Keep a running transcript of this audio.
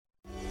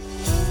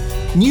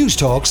News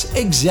Talk's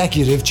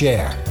Executive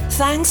Chair.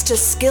 Thanks to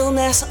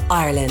Skillnet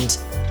Ireland,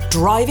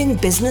 driving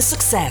business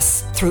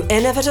success through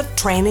innovative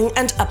training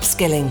and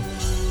upskilling.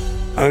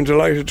 I'm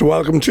delighted to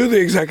welcome to the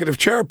Executive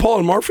Chair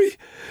Paul Murphy.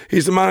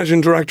 He's the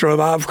Managing Director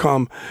of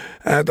AVCOM,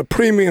 the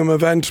premium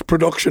event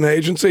production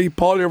agency.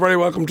 Paul, you're very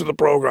welcome to the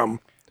programme.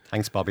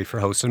 Thanks, Bobby,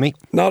 for hosting me.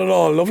 Not at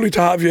all. Lovely to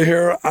have you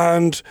here.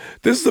 And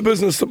this is the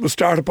business that was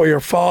started by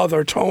your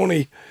father,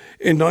 Tony,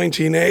 in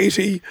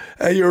 1980.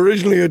 You're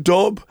originally a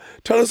dub.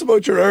 Tell us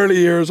about your early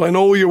years. I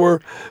know you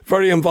were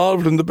very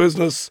involved in the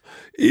business,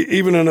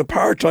 even on a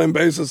part-time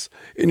basis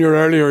in your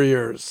earlier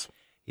years.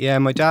 Yeah,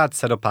 my dad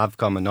set up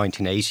AVCOM in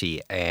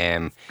 1980.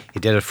 He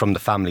did it from the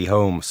family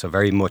home, so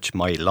very much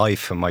my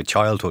life and my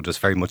childhood was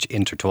very much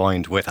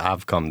intertwined with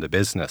AVCOM, the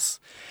business.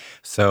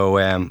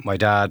 So my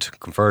dad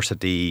converted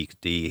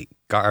the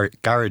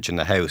garage in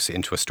the house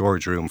into a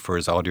storage room for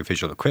his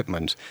audiovisual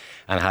equipment,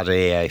 and had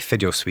a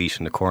video suite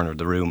in the corner of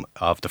the room,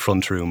 of the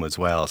front room as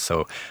well.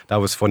 So that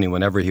was funny.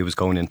 Whenever he was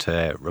going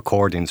into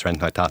recordings or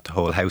anything like that, the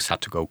whole house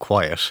had to go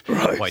quiet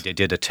while they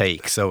did a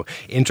take. So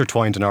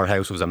intertwined in our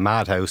house was a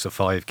madhouse of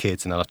 5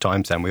 kids, and at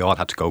times then we all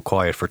had to go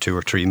quiet for 2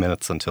 or 3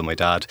 minutes until my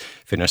dad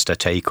finished a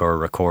take or a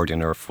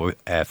recording or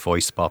a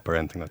voice pop or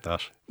anything like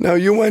that. Now,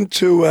 you went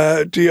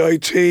to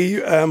DIT,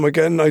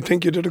 again, I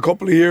think you did a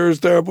couple of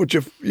years there, but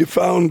you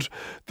found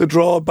the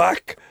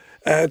drawback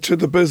to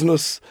the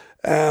business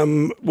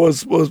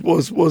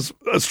was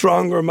a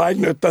stronger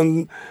magnet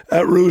than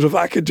route of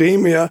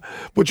academia.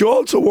 But you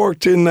also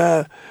worked in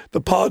the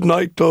Pod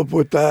nightclub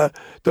with the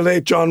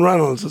late John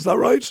Reynolds, is that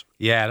right?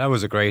 Yeah, that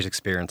was a great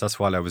experience. That's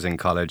while I was in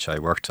college. I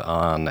worked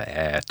on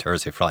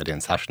Thursday, Friday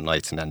and Saturday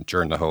nights, and then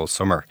during the whole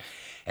summer.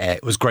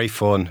 It was great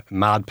fun,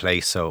 mad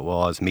place, so it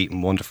was,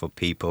 meeting wonderful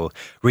people.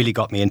 Really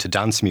got me into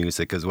dance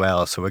music as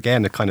well. So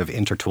again, it kind of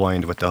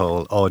intertwined with the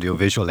whole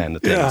audio-visual end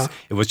of things. Yeah.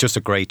 It was just a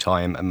great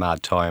time, a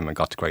mad time, and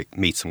got to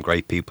meet some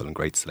great people and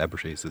great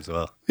celebrities as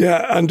well.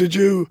 Yeah, and did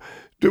you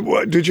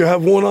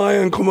have one eye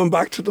on coming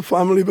back to the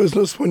family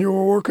business when you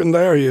were working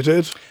there? You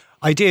did?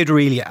 I did,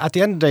 really. At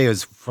the end of the day,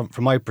 is from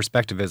my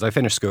perspective, is I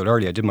finished school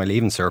early. I did my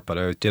leaving cert, but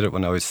I did it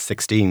when I was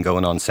 16,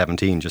 going on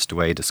 17, just the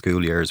way the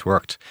school years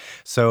worked.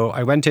 So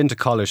I went into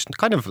college,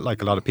 kind of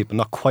like a lot of people,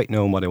 not quite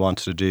knowing what I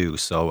wanted to do.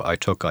 So I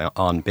took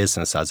on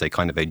business as a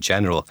kind of a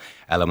general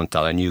element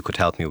that I knew could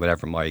help me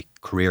whatever my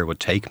career would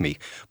take me.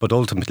 But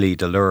ultimately,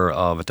 the lure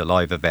of the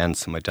live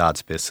events and my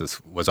dad's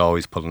business was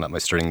always pulling at my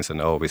strings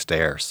and always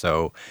there.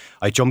 So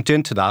I jumped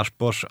into that.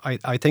 But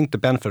I think the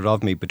benefit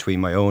of me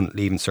between my own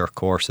leaving cert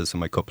courses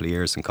and my couple of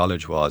years in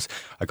college was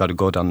I got a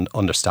good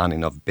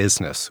understanding of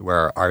business,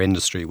 where our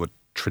industry would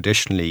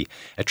traditionally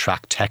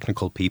attract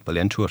technical people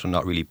into it and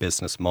not really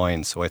business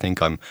minds. So I think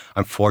I'm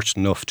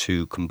fortunate enough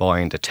to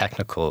combine the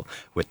technical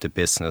with the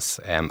business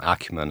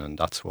acumen, and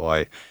that's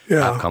why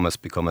AVCOM has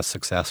become a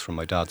success from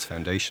my dad's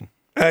foundation.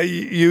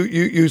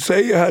 You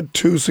say you had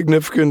 2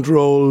 significant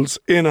roles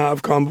in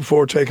AVCOM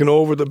before taking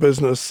over the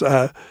business.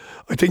 I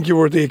think you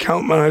were the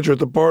account manager at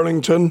the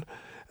Burlington,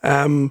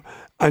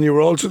 and you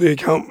were also the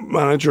account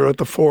manager at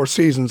the Four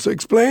Seasons. So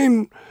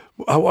explain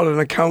what an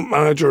account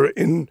manager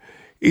in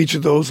each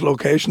of those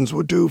locations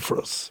would do for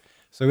us.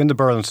 So in the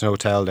Burlington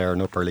Hotel there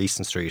in Upper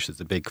Leeson Street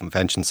is a big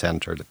convention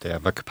centre that they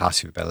have a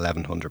capacity of about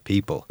 1,100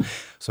 people.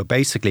 So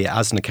basically,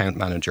 as an account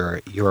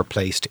manager, you're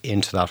placed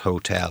into that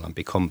hotel and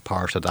become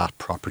part of that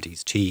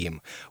properties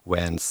team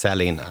when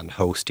selling and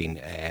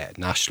hosting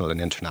national and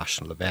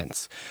international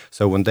events.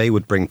 So when they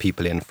would bring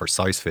people in for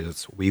site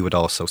visits, we would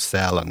also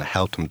sell and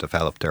help them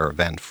develop their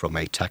event from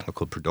a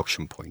technical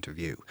production point of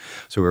view.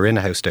 So we were in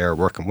a house there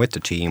working with the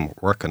team,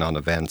 working on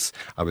events.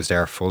 I was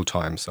there full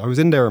time. So I was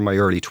in there in my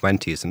early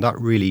 20s, and that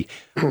really...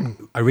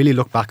 I really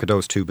look back at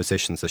those 2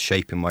 positions as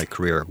shaping my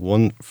career.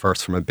 One,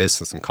 first from a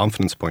business and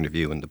confidence point of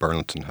view in the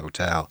Burlington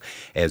Hotel,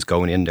 is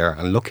going in there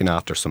and looking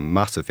after some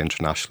massive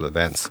international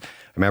events.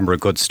 I remember a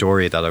good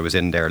story that I was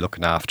in there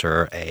looking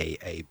after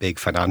a big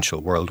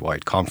financial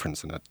worldwide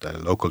conference, and at the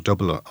local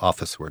Dublin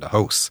office were the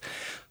hosts.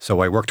 So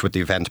I worked with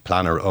the event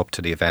planner up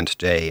to the event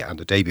day, and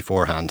the day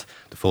beforehand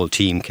the full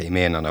team came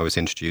in and I was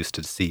introduced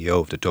to the CEO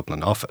of the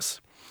Dublin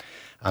office.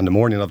 And the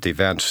morning of the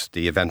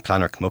event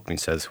planner came up and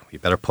he says, "We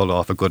better pull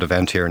off a good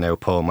event here now,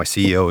 Paul." My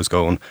CEO is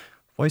going,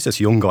 "Why is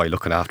this young guy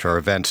looking after our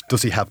event?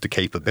 Does he have the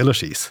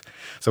capabilities?"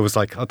 So it was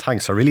like, oh,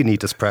 thanks, I really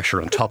need this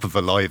pressure on top of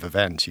a live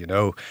event, you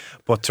know.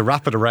 But to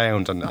wrap it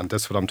around, and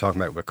this is what I'm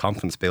talking about with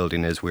confidence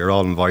building, is we were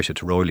all invited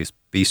to Royal's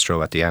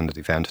Bistro at the end of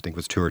the event. I think it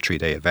was 2 or 3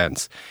 day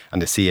events.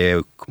 And the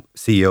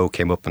CEO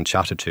came up and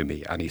chatted to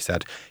me, and he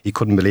said he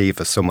couldn't believe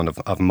that someone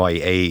of my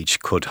age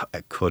could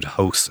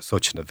host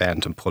such an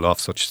event and pull off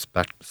such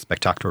a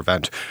spectacular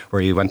event,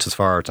 where he went as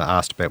far to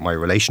ask about my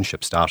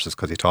relationship status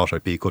because he thought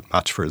I'd be a good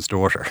match for his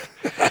daughter.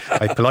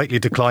 I politely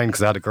declined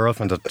because I had a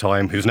girlfriend at the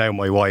time who's now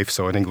my wife,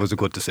 so I think it was a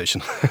good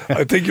decision.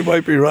 I think you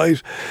might be right.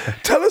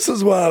 Tell us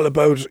as well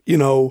about,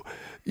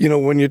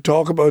 when you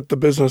talk about the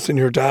business in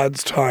your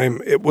dad's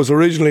time, it was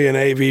originally an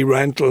AV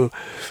rental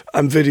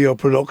and video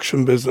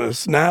production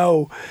business.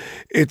 Now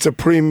it's a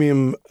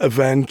premium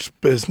event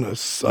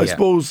business. I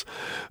suppose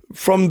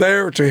from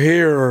there to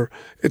here,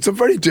 it's a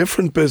very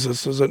different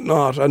business, is it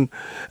not? And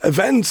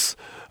events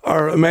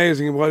are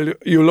amazing. Well,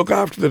 you look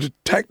after the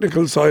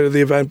technical side of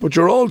the event, but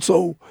you're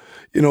also,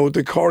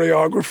 the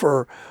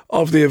choreographer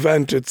of the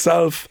event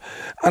itself.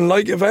 And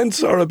like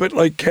events are a bit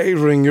like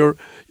catering. You're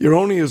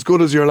only as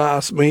good as your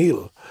last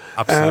meal.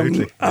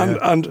 Absolutely.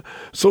 And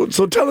so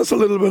tell us a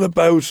little bit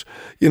about,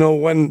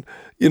 when,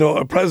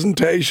 a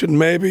presentation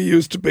maybe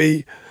used to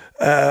be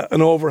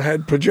an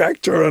overhead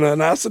projector and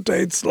an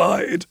acetate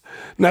slide.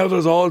 Now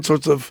there's all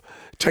sorts of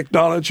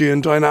technology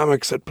and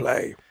dynamics at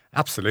play.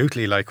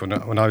 Absolutely. Like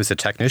when I was a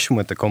technician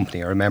with the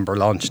company, I remember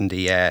launching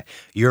the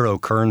euro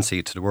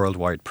currency to the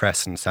worldwide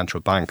press and central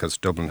bank as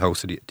Dublin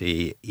hosted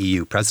the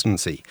EU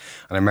presidency.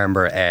 And I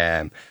remember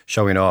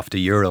showing off the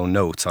euro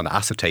notes on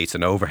acetates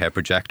and overhead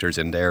projectors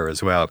in there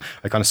as well.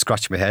 I kind of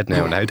scratched my head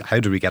now. And how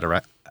did we get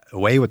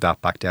away with that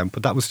back then?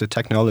 But that was the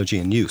technology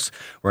in use.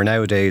 Where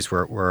nowadays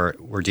we're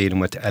dealing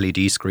with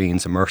LED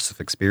screens, immersive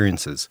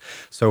experiences.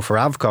 So for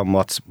AVCOM,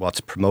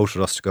 what's promoted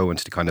us to go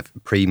into the kind of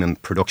premium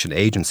production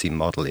agency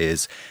model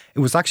is it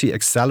was actually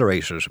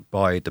accelerated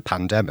by the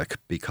pandemic,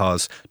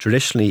 because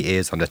traditionally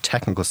is on the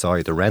technical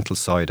side, the rental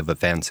side of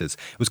events it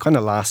was kind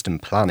of last in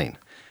planning.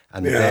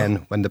 And then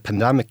when the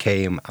pandemic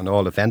came and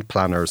all event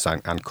planners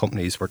and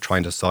companies were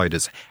trying to decide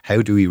is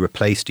how do we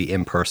replace the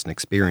in-person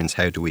experience?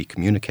 How do we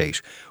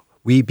communicate?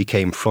 We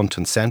became front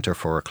and centre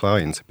for our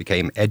clients,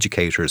 became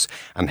educators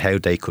and how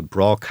they could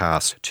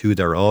broadcast to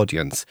their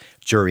audience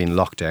during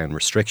lockdown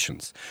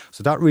restrictions.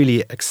 So that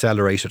really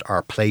accelerated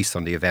our place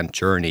on the event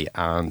journey,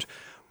 and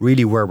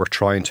really where we're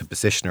trying to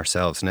position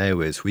ourselves now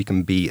is we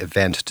can be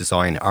event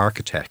design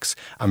architects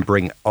and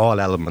bring all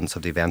elements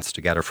of the events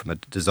together from a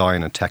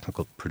design and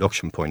technical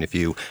production point of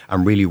view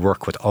and really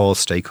work with all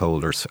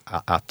stakeholders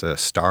at the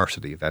start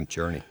of the event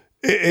journey.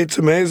 It's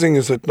amazing,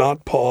 is it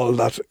not, Paul,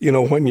 that,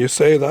 when you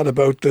say that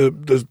about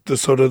the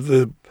sort of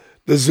the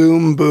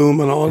Zoom boom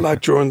and all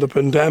that during the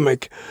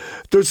pandemic,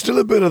 there's still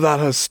a bit of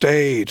that has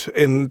stayed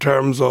in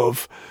terms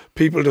of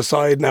people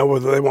decide now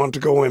whether they want to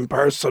go in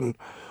person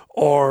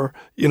or,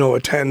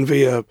 attend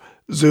via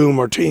Zoom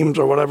or Teams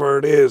or whatever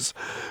it is.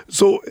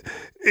 So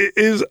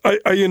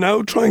are you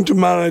now trying to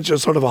manage a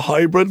sort of a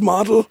hybrid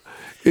model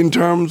in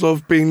terms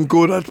of being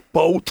good at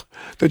both,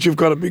 that you've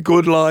got to be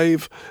good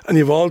live and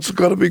you've also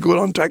got to be good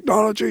on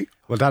technology?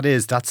 Well,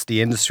 that's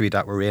the industry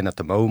that we're in at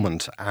the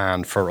moment.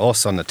 And for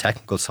us on the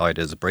technical side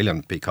is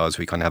brilliant because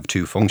we kind of have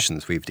two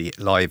functions. We have the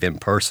live in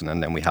person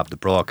and then we have the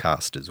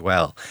broadcast as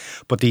well.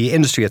 But the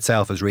industry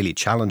itself is really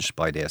challenged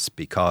by this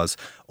because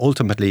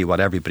ultimately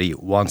what everybody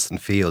wants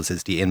and feels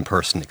is the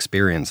in-person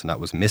experience, and that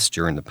was missed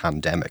during the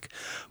pandemic.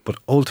 But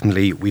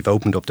ultimately we've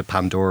opened up the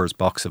Pandora's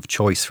box of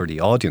choice for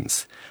the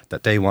audience,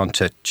 that they want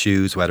to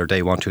choose whether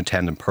they want to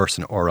attend in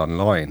person or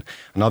online.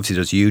 And obviously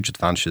there's huge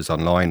advantages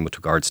online with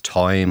regards to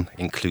time,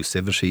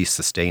 inclusivity,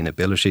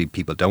 sustainability.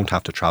 People don't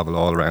have to travel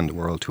all around the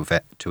world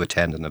to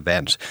attend an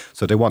event.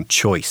 So they want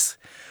choice.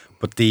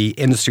 But the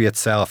industry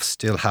itself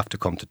still have to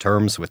come to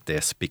terms with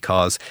this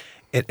because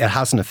it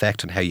has an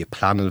effect on how you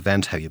plan an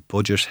event, how you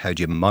budget, how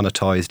do you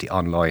monetize the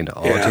online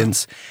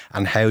audience,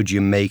 and how do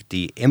you make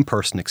the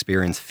in-person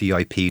experience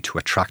VIP to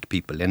attract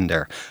people in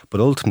there.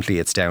 But ultimately,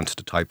 it's down to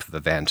the type of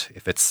event.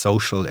 If it's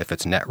social, if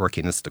it's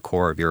networking, it's the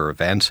core of your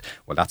event,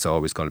 well, that's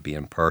always going to be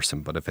in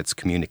person. But if it's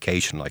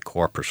communication like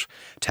corporate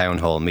town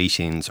hall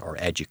meetings or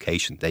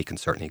education, they can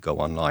certainly go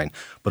online.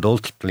 But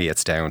ultimately,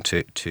 it's down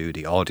to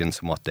the audience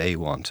and what they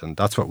want. And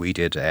that's what we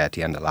did at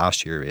the end of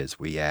last year is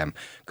we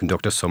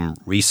conducted some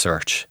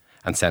research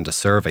and sent a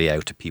survey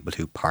out to people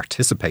who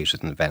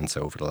participated in events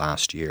over the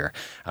last year.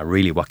 And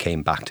really what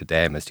came back to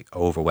them is the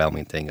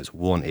overwhelming thing is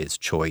one is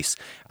choice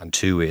and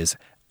two is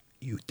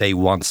they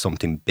want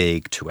something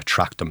big to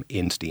attract them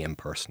into the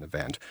in-person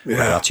event. Whether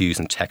that's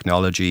using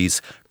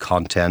technologies,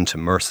 content,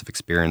 immersive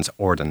experience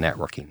or the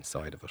networking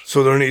side of it.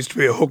 So there needs to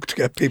be a hook to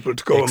get people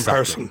to go in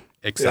person.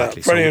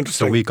 Exactly. Yeah, very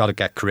interesting. So we've got to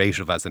get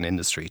creative as an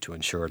industry to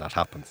ensure that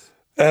happens.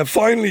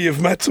 Finally,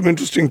 you've met some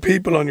interesting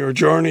people on your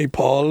journey,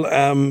 Paul.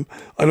 I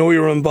know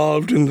you were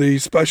involved in the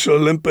Special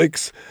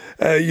Olympics.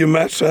 You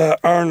met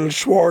Arnold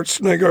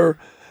Schwarzenegger.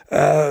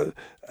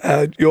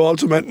 You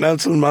also met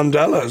Nelson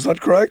Mandela. Is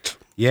that correct?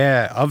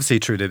 Yeah, obviously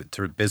through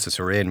the business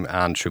we're in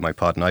and through my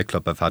pod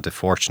nightclub, I've had the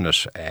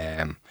fortunate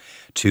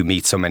to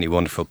meet so many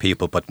wonderful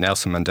people, but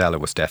Nelson Mandela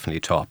was definitely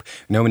top.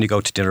 You know, when you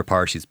go to dinner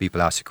parties,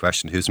 people ask you a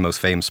question, who's the most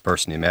famous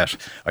person you met?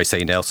 I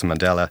say Nelson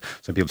Mandela.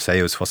 Some people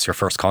say, what's your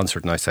first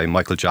concert? And I say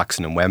Michael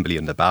Jackson and Wembley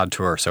and the Bad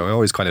Tour. So I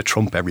always kind of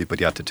trump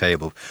everybody at the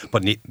table.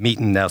 But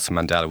meeting Nelson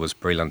Mandela was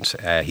brilliant.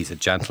 He's a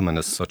gentleman,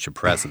 has such a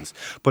presence.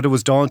 But it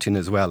was daunting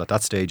as well. At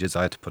that stage,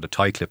 I had to put a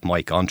tie-clip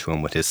mic onto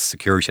him with his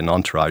security and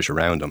entourage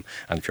around him.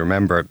 And if you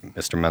remember,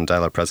 Mr.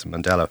 Mandela,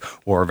 President Mandela,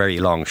 wore a very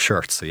long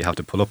shirt. So you have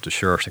to pull up the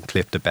shirt and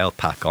clip the belt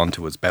pack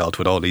onto his belt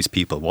with all these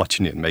people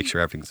watching you and make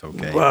sure everything's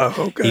okay. Wow,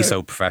 okay. He's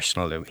so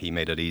professional that he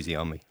made it easy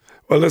on me.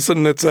 Well,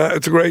 listen, it's a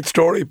great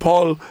story.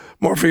 Paul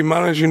Murphy,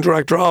 Managing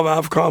Director of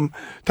AVCOM,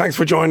 thanks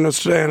for joining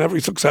us today and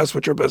every success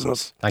with your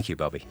business. Thank you,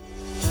 Bobby.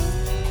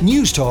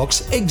 News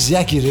Talk's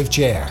Executive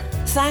Chair.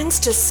 Thanks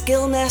to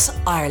Skillnet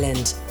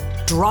Ireland,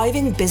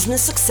 driving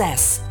business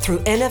success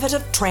through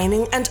innovative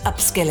training and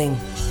upskilling.